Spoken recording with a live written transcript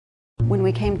When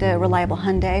we came to Reliable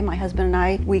Hyundai, my husband and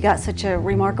I, we got such a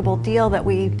remarkable deal that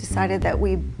we decided that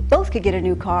we both could get a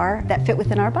new car that fit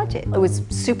within our budget. It was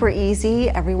super easy.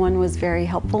 Everyone was very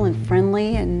helpful and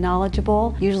friendly and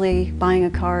knowledgeable. Usually buying a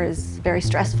car is very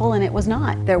stressful, and it was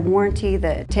not. Their warranty,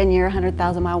 the 10-year,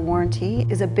 100,000-mile warranty,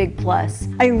 is a big plus.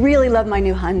 I really love my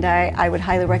new Hyundai. I would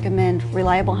highly recommend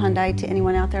Reliable Hyundai to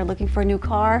anyone out there looking for a new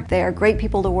car. They are great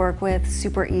people to work with,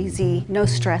 super easy, no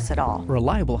stress at all.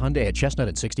 Reliable Hyundai at Chestnut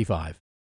at 65.